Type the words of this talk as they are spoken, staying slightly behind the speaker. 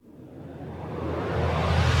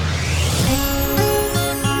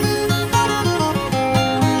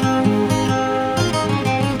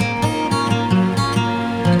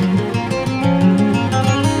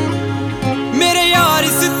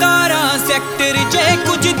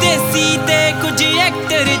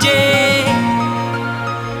actor जे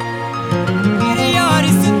मेरे यार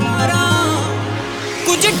 17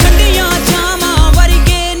 कुछ ठंडियां छावां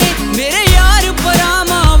वर्गे ने मेरे यार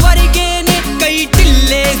परावां वर्गे ने कई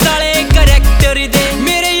ढिले साले करैक्टर दे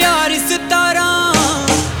मेरे यार 17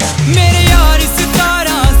 मेरे यार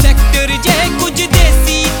 17 सैक्टर जे कुछ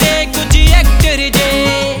देसी ते कुछ एक्टर जे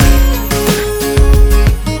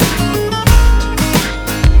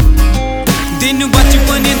दिन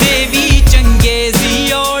बचपन दे भी चंगे सी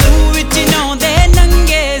औलू विच नौंदे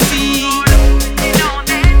नंगे सी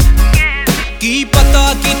की पता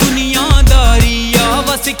की दुनियादारी आ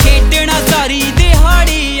बस खेडना सारी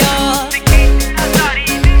दिहाड़ी आ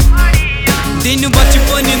दिन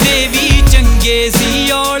बचपन दे भी चंगे सी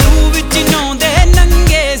औलू विच नौंदे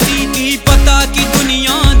नंगे सी की पता की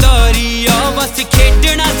दुनियादारी आ बस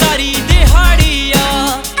खेडना सारी दिहाड़ी आ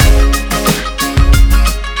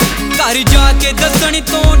घर जाके दसण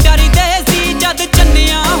तो डरदे सी जद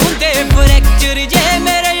चन्निया हुंदे फ्रैक्चर जे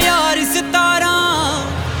मेरे यार 17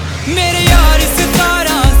 मेरे यार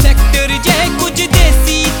 17 सैक्टर जे कुछ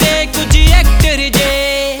देसी ते कुछ एक्टर जे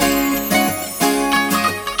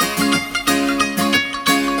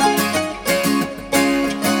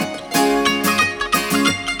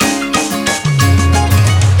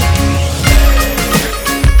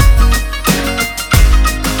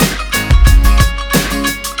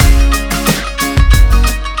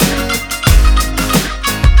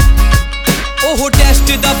ਉਹ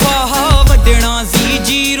ਟੈਸਟ ਦਾ ਫਾਹਾ ਵੱਢਣਾ ਸੀ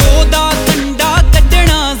ਜ਼ੀਰੋ ਦਾ ਕੰਡਾ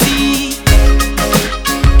ਕੱਢਣਾ ਸੀ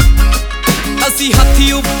ਅਸੀਂ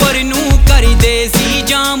ਹੱਥੀ ਉੱਪਰ ਨੂੰ ਕਰਦੇ ਸੀ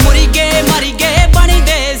ਜਾਂ ਮੁਰਗੇ ਮਰ ਗਏ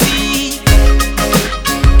ਬਣਦੇ ਸੀ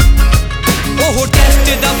ਉਹ ਟੈਸਟ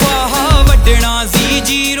ਦਾ ਫਾਹਾ ਵੱਢਣਾ ਸੀ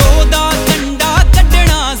ਜ਼ੀਰੋ ਦਾ ਕੰਡਾ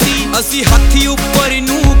ਕੱਢਣਾ ਸੀ ਅਸੀਂ ਹੱਥੀ ਉੱਪਰ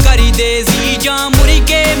ਨੂੰ ਕਰਦੇ ਸੀ ਜਾਂ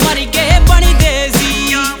ਮੁਰਗੇ ਮਰ ਗਏ ਬਣਦੇ ਸੀ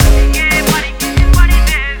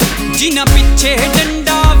जिन्हां पिछे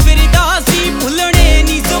डंडा फिरदा सी भुलने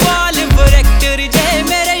नी सवाल फ्रैक्चर जे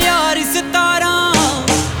मेरे यार 17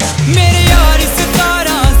 मेरे यार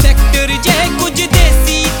 17 सैक्टर जे कुछ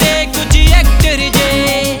देसी ते कुछ एक्टर जे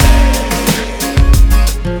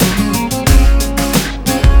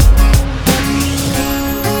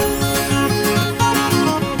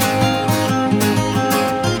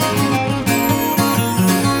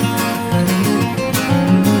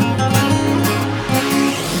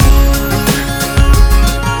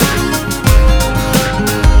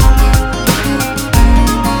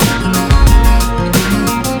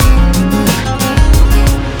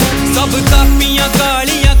सब कापियां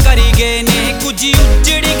कालियां करी गए ने कुछ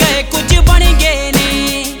उजड़ गए कुछ बन गए ने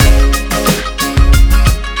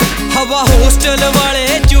हवा होस्टल वाले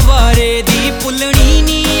चुबारे दी पुलनी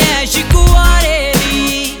नी ऐश कुआरे दी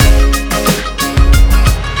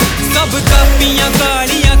सब कापियां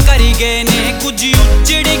कालियां करी गए